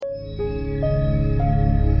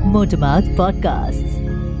Motormouth Podcasts.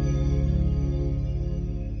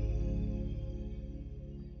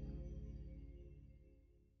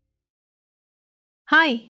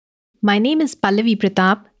 Hi, my name is Pallavi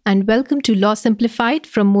Pratap and welcome to Law Simplified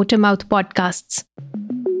from Motormouth Podcasts.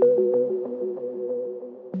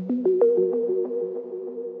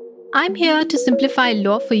 I'm here to simplify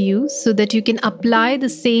law for you so that you can apply the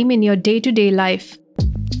same in your day-to-day life.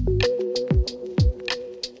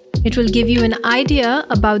 It will give you an idea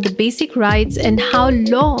about the basic rights and how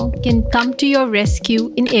law can come to your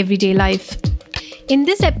rescue in everyday life. In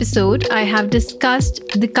this episode, I have discussed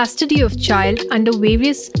the custody of child under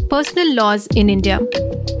various personal laws in India.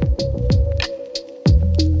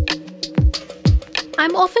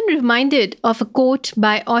 I'm often reminded of a quote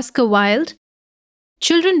by Oscar Wilde: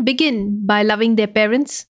 "Children begin by loving their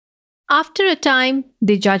parents. After a time,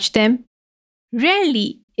 they judge them.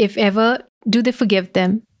 Rarely, if ever, do they forgive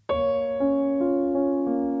them."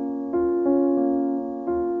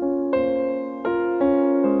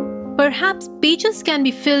 Perhaps pages can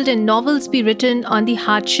be filled and novels be written on the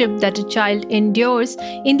hardship that a child endures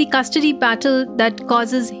in the custody battle that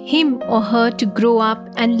causes him or her to grow up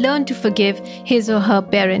and learn to forgive his or her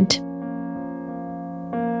parent.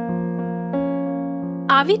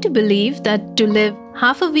 Are we to believe that to live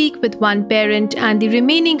half a week with one parent and the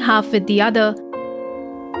remaining half with the other,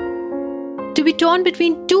 to be torn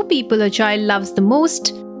between two people a child loves the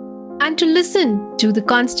most, and to listen to the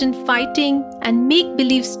constant fighting and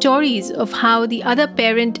make-believe stories of how the other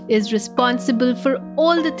parent is responsible for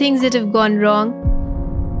all the things that have gone wrong?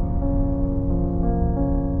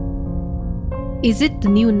 Is it the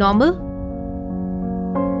new normal?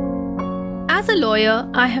 As a lawyer,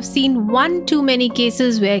 I have seen one too many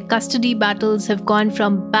cases where custody battles have gone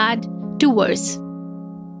from bad to worse.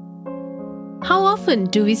 How often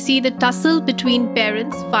do we see the tussle between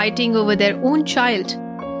parents fighting over their own child,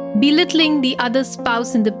 belittling the other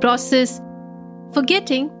spouse in the process,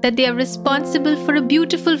 forgetting that they are responsible for a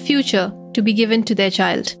beautiful future to be given to their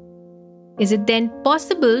child? Is it then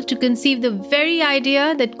possible to conceive the very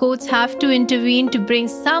idea that courts have to intervene to bring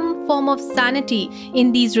some form of sanity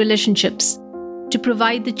in these relationships, to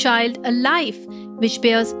provide the child a life which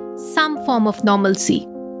bears some form of normalcy?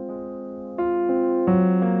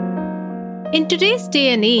 In today's day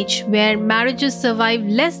and age, where marriages survive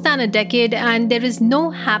less than a decade and there is no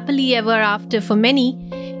happily ever after for many,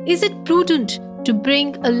 is it prudent to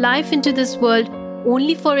bring a life into this world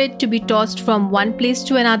only for it to be tossed from one place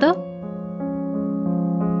to another?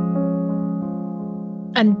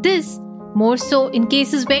 And this more so in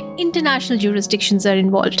cases where international jurisdictions are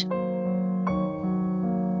involved.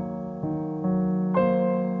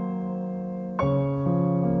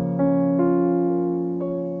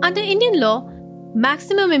 Under Indian law,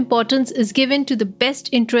 maximum importance is given to the best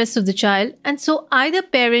interests of the child, and so either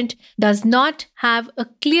parent does not have a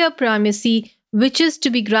clear primacy which is to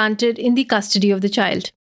be granted in the custody of the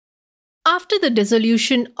child. After the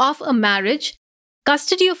dissolution of a marriage,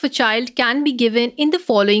 custody of a child can be given in the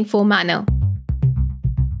following four manners.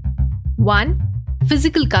 1.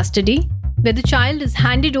 Physical custody, where the child is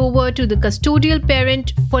handed over to the custodial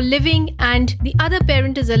parent for living and the other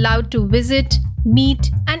parent is allowed to visit, meet,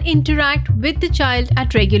 and interact with the child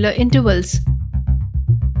at regular intervals.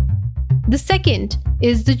 The second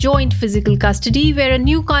is the joint physical custody, where a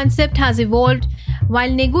new concept has evolved while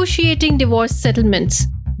negotiating divorce settlements.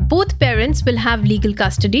 Both parents will have legal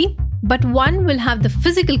custody, but one will have the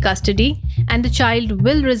physical custody and the child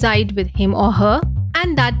will reside with him or her,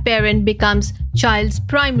 and that parent becomes child's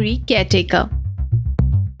primary caretaker.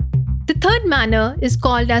 The third manner is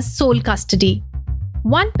called as sole custody.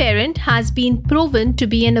 One parent has been proven to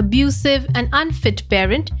be an abusive and unfit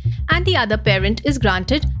parent, and the other parent is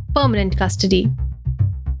granted permanent custody.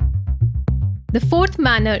 The fourth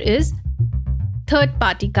manner is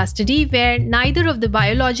third-party custody, where neither of the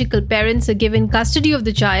biological parents are given custody of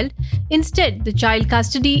the child. Instead, the child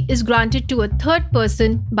custody is granted to a third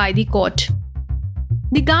person by the court.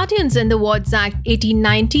 The Guardians and the Wards Act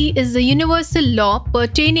 1890 is the universal law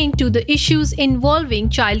pertaining to the issues involving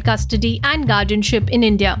child custody and guardianship in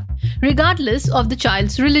India, regardless of the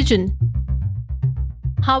child's religion.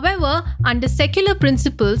 However, under secular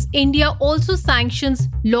principles, India also sanctions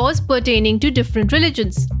laws pertaining to different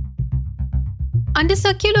religions. Under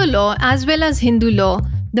secular law as well as Hindu law,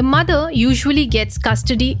 the mother usually gets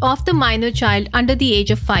custody of the minor child under the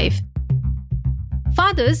age of 5.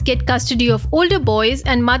 Fathers get custody of older boys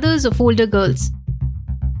and mothers of older girls.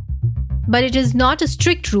 But it is not a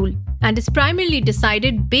strict rule and is primarily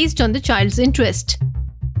decided based on the child's interest.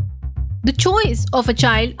 The choice of a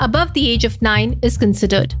child above the age of 9 is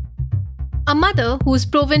considered. A mother who is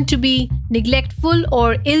proven to be neglectful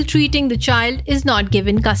or ill-treating the child is not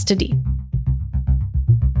given custody.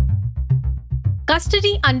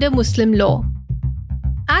 Custody under Muslim law.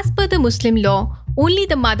 As per the Muslim law, only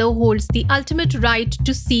the mother holds the ultimate right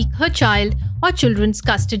to seek her child or children's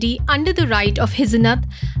custody under the right of hizanat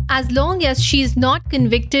as long as she is not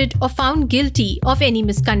convicted or found guilty of any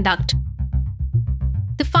misconduct.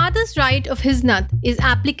 The father's right of hizanat is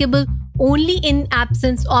applicable only in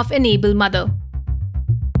absence of an able mother.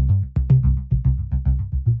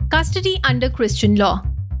 Custody under Christian law.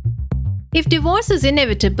 If divorce is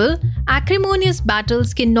inevitable, acrimonious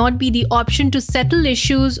battles cannot be the option to settle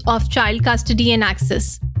issues of child custody and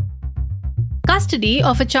access. Custody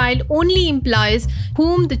of a child only implies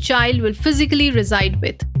whom the child will physically reside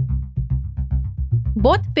with.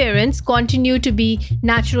 Both parents continue to be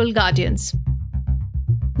natural guardians.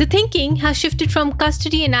 The thinking has shifted from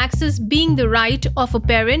custody and access being the right of a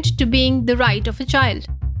parent to being the right of a child.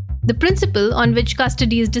 The principle on which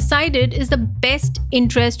custody is decided is the best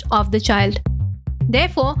interest of the child.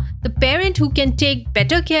 Therefore, the parent who can take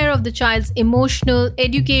better care of the child's emotional,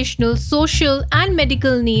 educational, social, and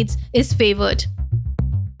medical needs is favored.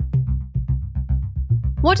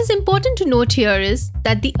 What is important to note here is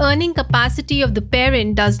that the earning capacity of the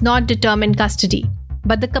parent does not determine custody,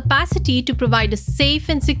 but the capacity to provide a safe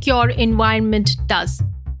and secure environment does.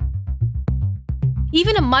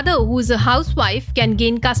 Even a mother who is a housewife can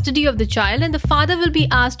gain custody of the child and the father will be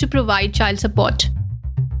asked to provide child support.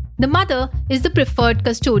 The mother is the preferred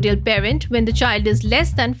custodial parent when the child is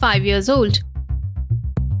less than 5 years old.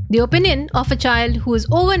 The opinion of a child who is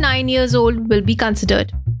over 9 years old will be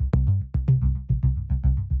considered.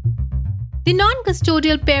 The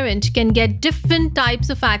non-custodial parent can get different types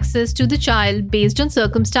of access to the child based on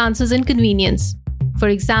circumstances and convenience. For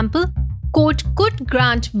example, court could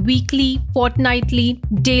grant weekly, fortnightly,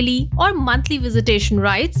 daily or monthly visitation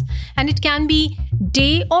rights, and it can be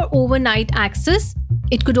day or overnight access.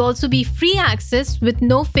 It could also be free access with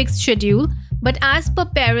no fixed schedule, but as per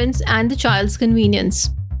parents and the child's convenience.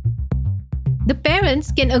 The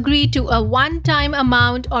parents can agree to a one-time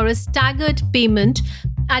amount or a staggered payment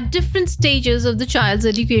at different stages of the child's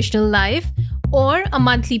educational life, or a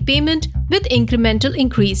monthly payment with incremental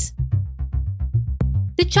increase.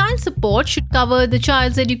 The child support should cover the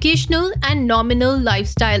child's educational and nominal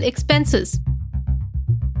lifestyle expenses.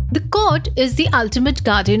 The court is the ultimate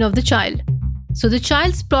guardian of the child, so the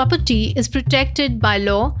child's property is protected by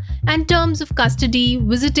law, and terms of custody,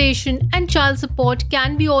 visitation, and child support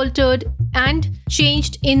can be altered and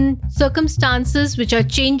changed in circumstances which are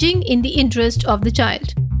changing in the interest of the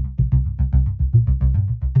child.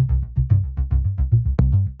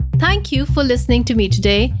 Thank you for listening to me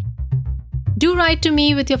today. Do write to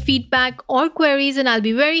me with your feedback or queries and I'll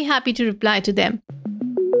be very happy to reply to them.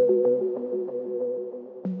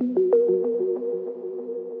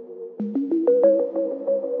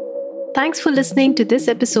 Thanks for listening to this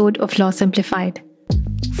episode of Law Simplified.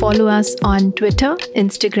 Follow us on Twitter,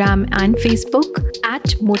 Instagram, and Facebook at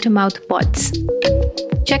MotorMouthPods.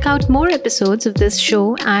 Check out more episodes of this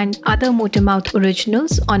show and other Motormouth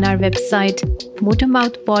originals on our website,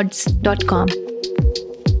 motormouthpods.com.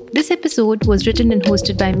 This episode was written and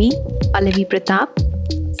hosted by me, Pallavi Pratap.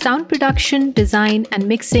 Sound production, design, and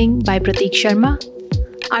mixing by Prateek Sharma.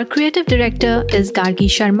 Our creative director is Gargi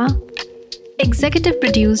Sharma. Executive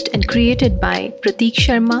produced and created by Prateek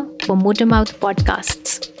Sharma for Motormouth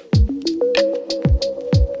Podcasts.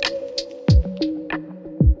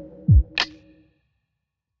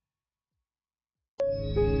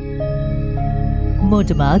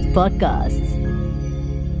 Motormouth Podcasts.